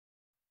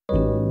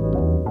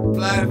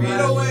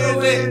Flyvito,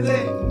 where is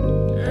it?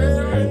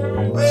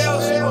 Where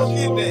else you gonna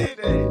get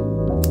that?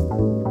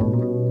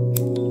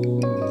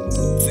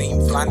 Team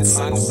flying the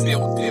sun,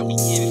 build, we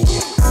in it.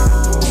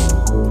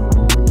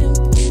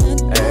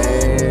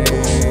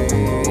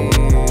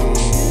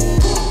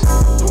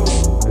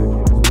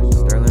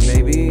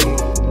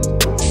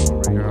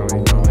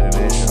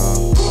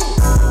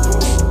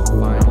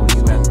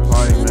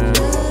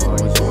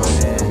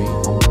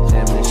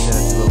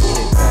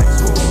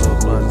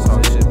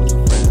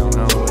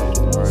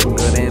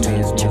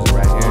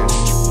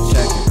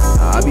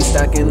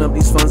 Stacking up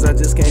these funds, I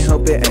just can't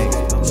help it, ayy.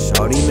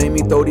 Shawty made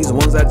me throw these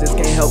ones, I just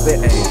can't help it,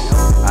 ayy.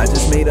 I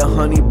just made a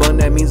honey bun,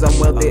 that means I'm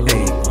wealthy,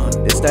 ayy.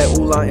 It's that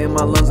oolah in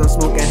my lungs, I'm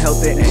smoking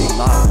healthy,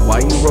 ayy. Why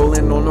you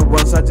rolling on the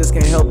runs, I just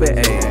can't help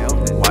it,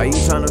 ayy. Why you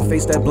tryna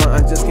face that blunt,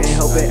 I just can't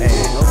help it,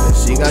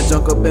 ayy. She got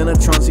junk up in her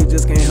trunk, she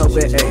just can't help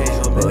it, ayy.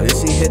 But if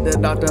she hit the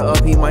doctor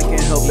up, he might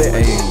can't help it,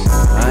 ayy.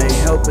 I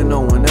ain't helping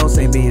no one else,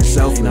 ain't being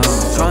selfish.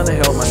 Tryna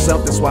help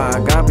myself, that's why I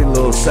gotta be a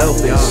little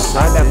selfish.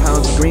 I got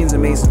pounds of greens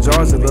and mason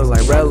jars that look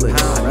like relish.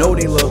 I know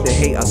they love to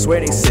hate, I swear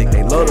they sick,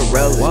 they love to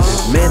relish.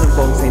 Men and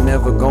folks ain't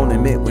never gonna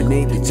admit when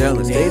they be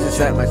jealous. They just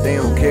act like they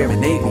don't care,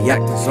 and they be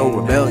acting so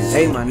rebellious.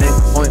 Hey, my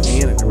nigga, point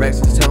me in the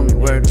directions, tell me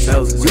where the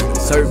bells is. You can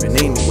serve it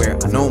anywhere,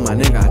 I know my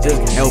nigga, I just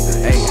can't help it.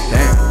 Hey,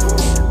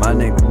 damn, my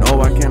nigga,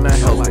 no, I cannot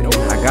help it.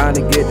 I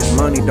gotta get this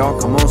money,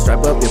 dog, come on, strap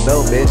up your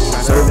belt, bitch.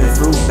 Serving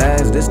fruit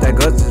bags, this that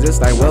guts,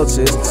 this like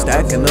Welch's.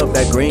 Stacking up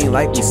that green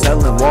like we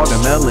selling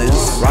watermelons.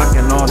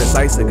 Rocking all this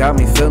ice that got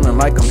me feeling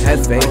like I'm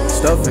heavy.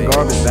 Stuffing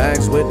garbage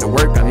bags with the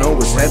work, I know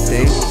it's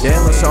hefty.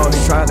 Damn, the shawty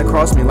tried to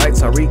cross me like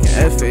Tariq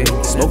and Effie.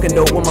 Smoking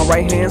dope with my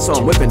right hand, so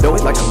I'm whipping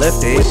dope like a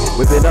lefty.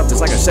 Whip it up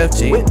just like a chef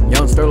G.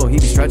 Young Sterlo, he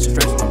be stretching.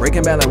 I'm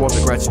breaking bad like Walter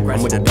Gretchen.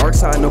 I'm with the dark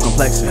side, no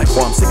complexion.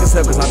 Boy, I'm sick as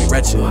hell cause I be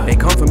wretched. They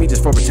come for me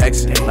just for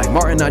protection. Like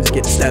Martin, I just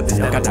get to stepping.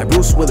 Got that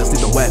Bruce Willis,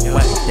 leave the wet.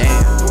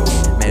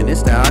 Damn, man,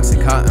 it's that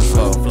Oxycontin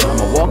flow. I'm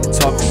a walking,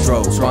 talking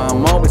dro, so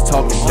I'm always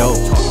talking dope.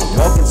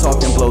 Walking,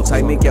 talking blow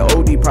type, make your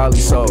OD probably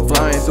so.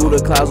 Flying through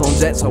the clouds on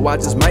jet, so I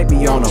just might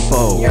be on a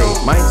boat.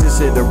 Might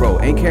just hit the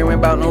road, ain't caring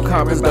about no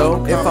comments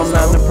though. If I'm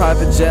not in a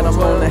private jet, I'm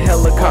on a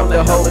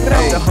helicopter hoe.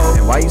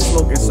 And why you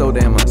smoking so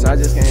damn much? I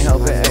just can't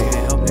help it,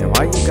 ayy. And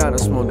why you gotta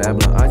smoke that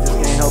blunt? I just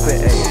can't help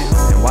it,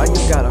 ayy. And why you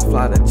gotta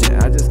fly the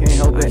jet? I just can't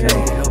help it,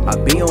 ayy. I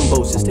be on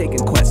boats just taking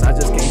quests, I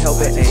just can't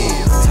help it, ayy.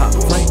 Top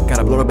flight,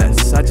 gotta blow the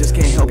best, I just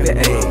can't help it,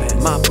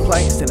 ayy. My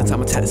flight, stand the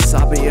time of test,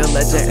 I'll be a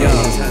legend,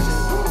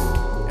 ayy.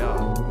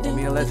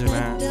 Be a legend,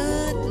 man.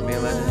 Be a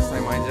legend, just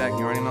like Mike Jack,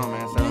 you already know,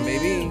 man. Sterling,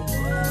 baby.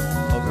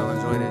 Hope y'all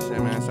enjoy this shit,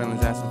 man. Sterling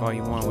Jackson,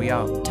 Volume 1, we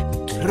out.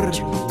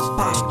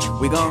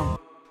 We gone.